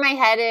I hear in my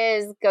head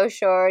is "Go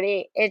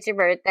Shorty, it's your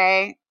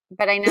birthday,"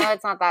 but I know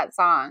it's not that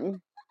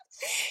song.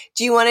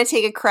 Do you want to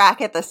take a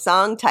crack at the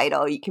song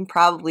title? You can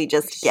probably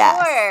just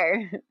guess.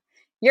 Sure.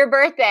 Your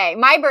birthday.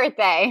 My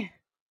birthday.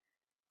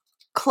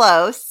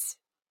 Close.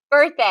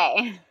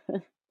 Birthday.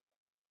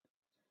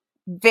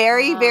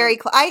 Very, very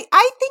close.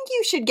 I think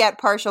you should get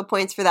partial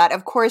points for that.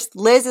 Of course,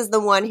 Liz is the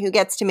one who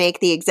gets to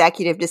make the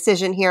executive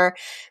decision here,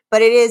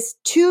 but it is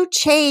 2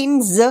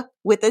 Chains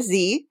with a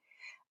Z.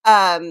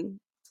 And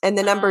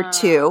the number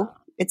 2.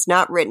 It's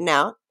not written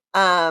out.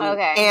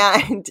 Okay.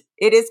 And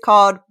it is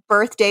called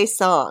Birthday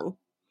Song.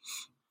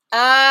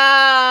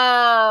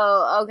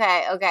 Oh,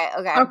 okay.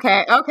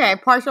 Okay.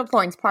 Partial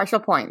points.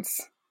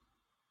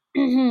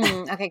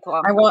 Okay,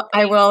 cool.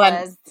 I will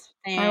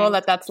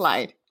let that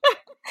slide.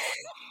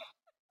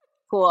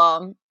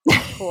 Cool.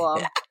 All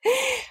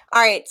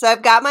right, so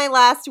I've got my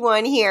last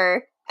one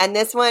here, and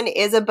this one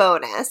is a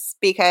bonus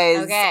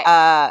because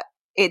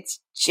it's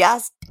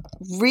just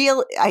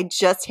real. I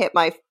just hit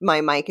my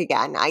mic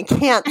again. I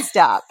can't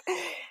stop.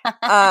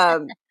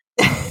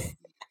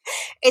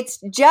 It's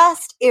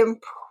just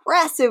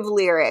impressive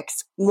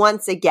lyrics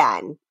once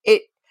again.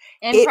 It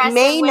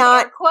may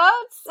not air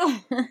quotes.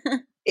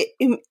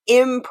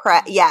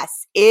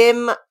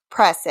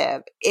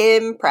 Impressive.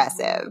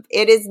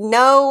 It is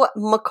no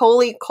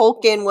Macaulay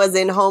Culkin was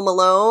in Home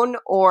Alone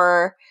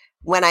or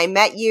When I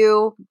Met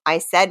You, I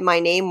Said My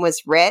Name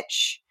Was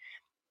Rich,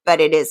 but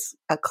it is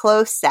a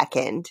close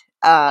second.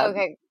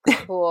 Okay,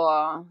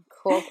 cool.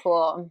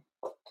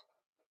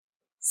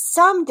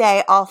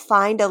 Someday I'll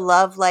find a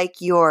love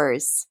like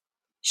yours.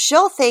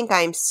 She'll think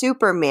I'm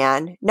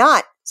Superman,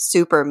 not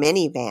Super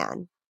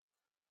Minivan.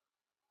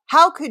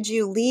 How could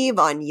you leave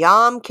on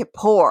Yom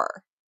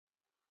Kippur?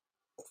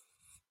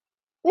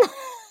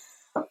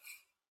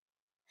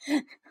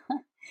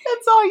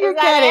 That's all you're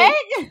getting.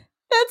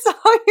 That's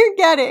all you're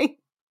getting.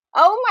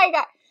 Oh my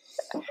God.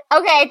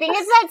 Okay, I think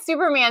it's that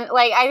Superman.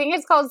 Like, I think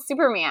it's called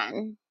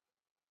Superman.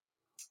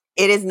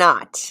 It is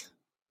not.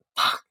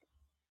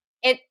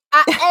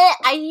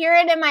 I hear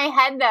it in my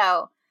head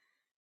though,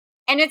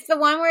 and it's the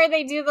one where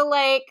they do the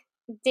like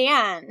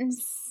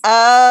dance.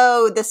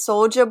 Oh, the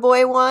Soulja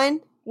Boy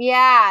one?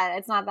 Yeah,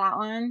 it's not that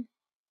one.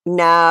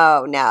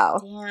 No.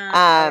 Damn.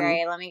 All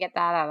right, let me get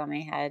that out of my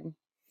head.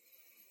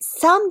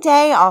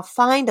 Someday I'll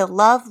find a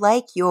love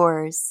like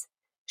yours.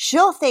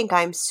 She'll think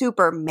I'm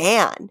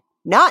Superman,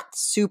 not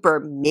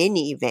Super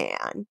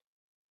Minivan.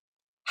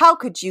 How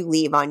could you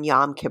leave on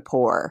Yom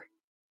Kippur?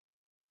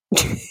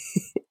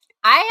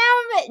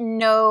 I have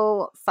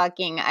no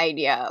fucking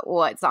idea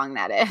what song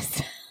that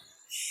is.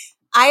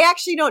 I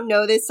actually don't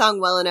know this song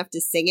well enough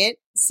to sing it,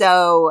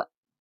 so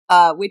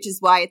which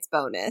is why it's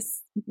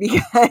bonus,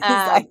 because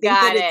I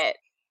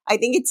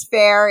think it's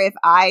fair if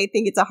I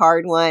think it's a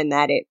hard one,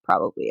 that it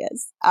probably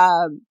is.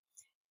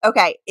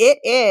 Okay, it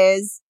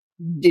is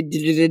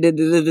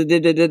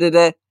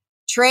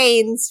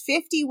Trains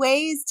 50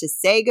 Ways to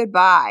Say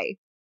Goodbye.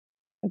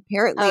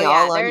 Apparently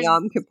all on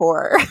Yom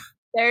Kippur.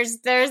 There's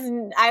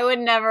I would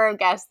never have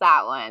guessed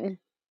that one.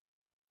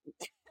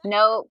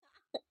 Nope.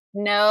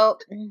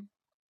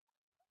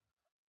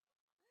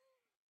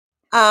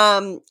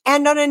 And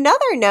on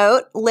another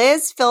note,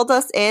 Liz filled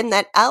us in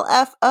that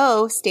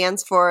LFO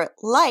stands for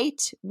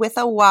Light with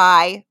a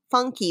Y,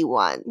 Funky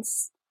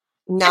Ones,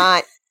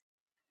 not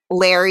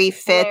Larry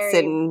Fitz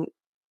and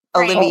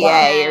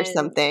Olivier or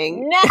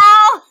something. No,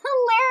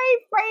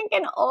 Larry, Frank,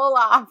 and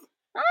Olaf.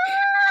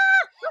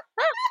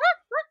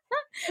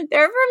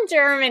 They're from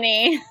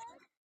Germany.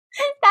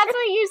 That's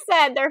what you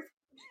said.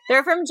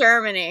 They're from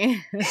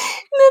Germany. Then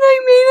I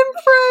made them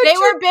French. They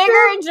were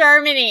bigger in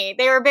Germany.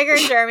 They were bigger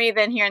in Germany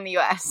than here in the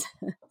U.S.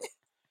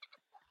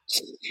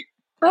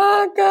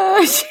 Oh,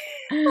 gosh.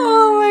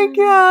 Oh, my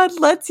God.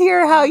 Let's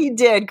hear how you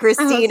did,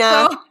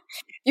 Christina. So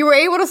you were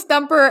able to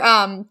stump her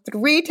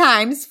 3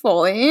 times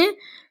fully,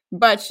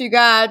 but you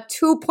got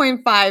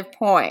 2.5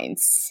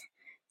 points.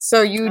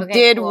 So you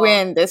did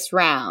win this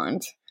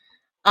round.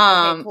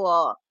 Okay,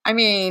 cool. I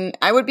mean,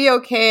 I would be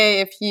okay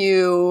if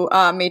you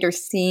made her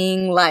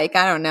sing, like,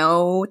 I don't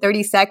know,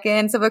 30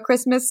 seconds of a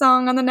Christmas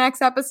song on the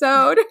next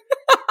episode.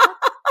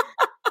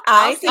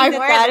 I think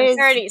more than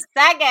 30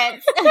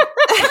 seconds.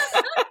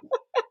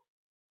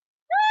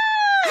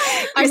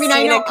 I mean,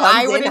 I know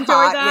I would enjoy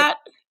that.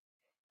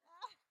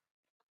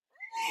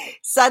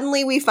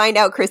 Suddenly we find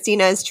out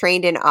Christina is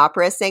trained in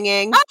opera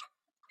singing.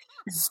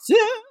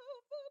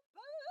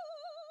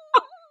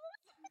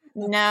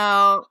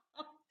 No.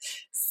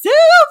 Silver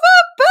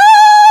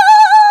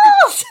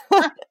bells!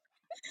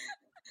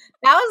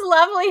 That was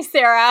lovely,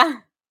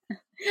 Sarah.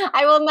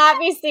 I will not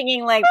be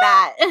singing like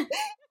that.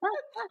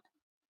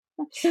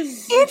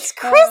 It's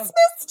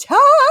Christmas time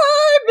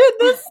in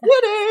the city.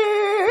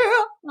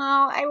 Oh,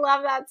 I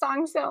love that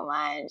song so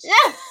much.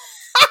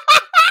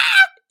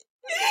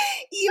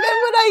 Even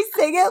when I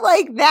sing it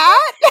like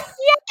that? Yeah,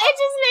 it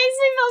just makes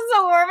me feel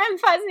so warm and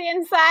fuzzy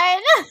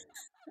inside.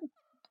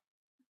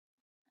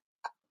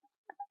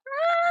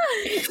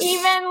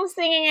 Even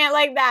singing it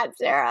like that,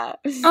 Sarah.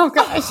 Oh,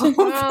 gosh.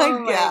 Oh,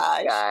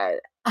 my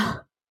God.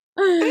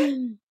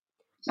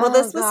 Well,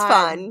 this was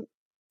fun.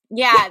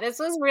 Yeah, this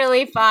was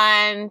really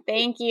fun.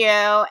 Thank you.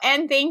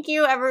 And thank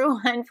you,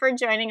 everyone, for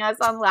joining us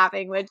on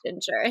Laughing with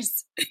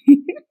Gingers.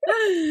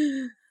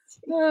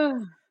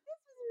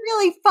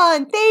 Really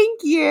fun. Thank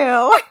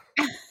you.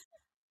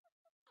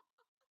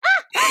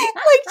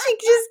 Like she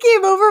just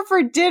came over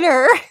for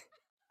dinner.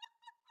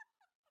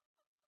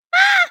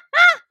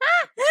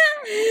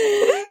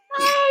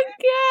 Oh,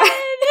 good.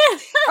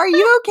 Are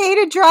you okay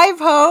to drive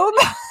home?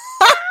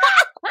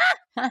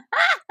 I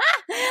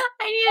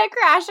need to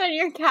crash on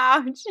your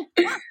couch.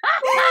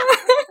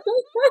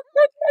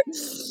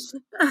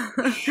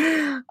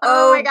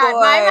 Oh my God. Boy.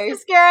 My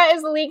mascara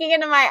is leaking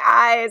into my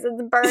eyes.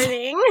 It's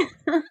burning.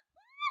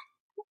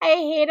 I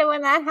hate it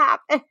when that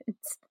happens.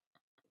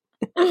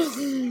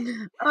 Oh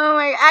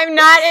my, I'm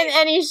not in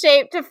any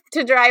shape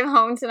to drive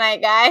home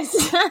tonight, guys.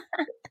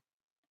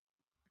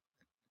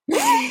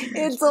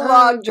 It's a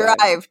long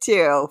drive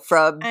too,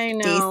 from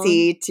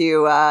DC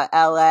to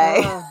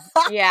LA.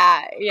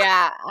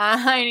 Yeah.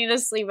 I need to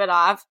sleep it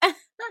off.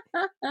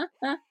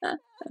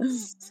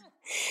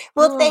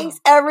 Well, thanks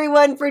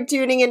everyone for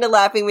tuning into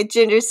Laughing with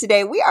Gingers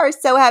today. We are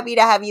so happy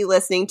to have you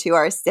listening to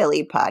our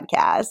silly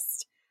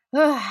podcast.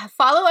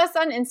 Follow us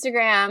on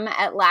Instagram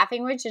at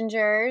Laughing with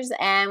Gingers,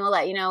 and we'll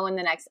let you know when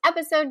the next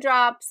episode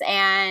drops,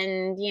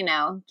 and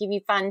give you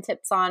fun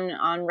tips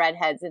on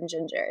redheads and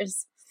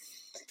gingers.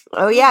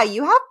 Oh, yeah,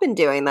 you have been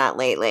doing that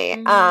lately.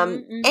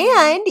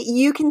 And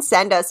you can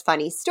send us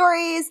funny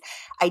stories,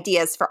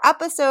 ideas for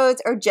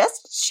episodes, or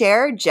just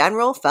share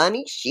general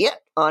funny shit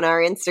on our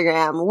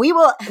Instagram. We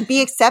will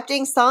be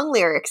accepting song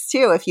lyrics,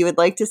 too, if you would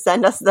like to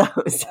send us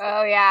those.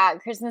 Oh, yeah,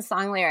 Christmas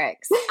song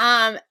lyrics.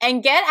 And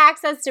get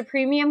access to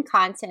premium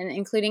content,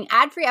 including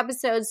ad-free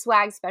episodes,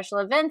 swag, special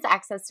events,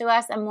 access to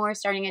us, and more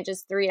starting at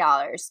just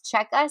 $3.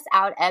 Check us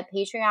out at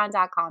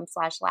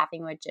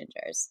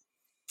patreon.com/laughingwithgingers.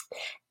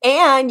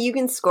 And you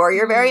can score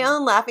your very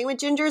own Laughing with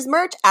Gingers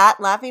merch at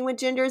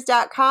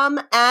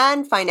laughingwithgingers.com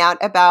and find out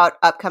about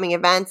upcoming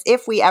events.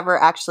 If we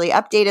ever actually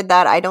updated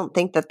that, I don't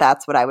think that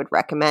that's what I would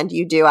recommend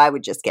you do. I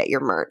would just get your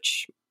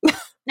merch.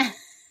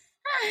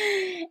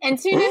 And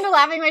tune in to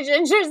Laughing with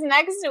Gingers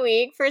next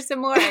week for some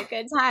more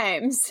good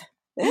times.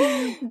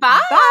 Bye.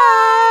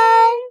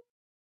 Bye.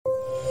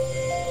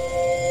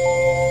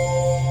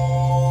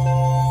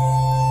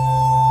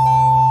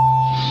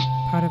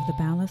 of the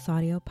Boundless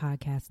Audio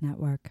Podcast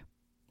Network.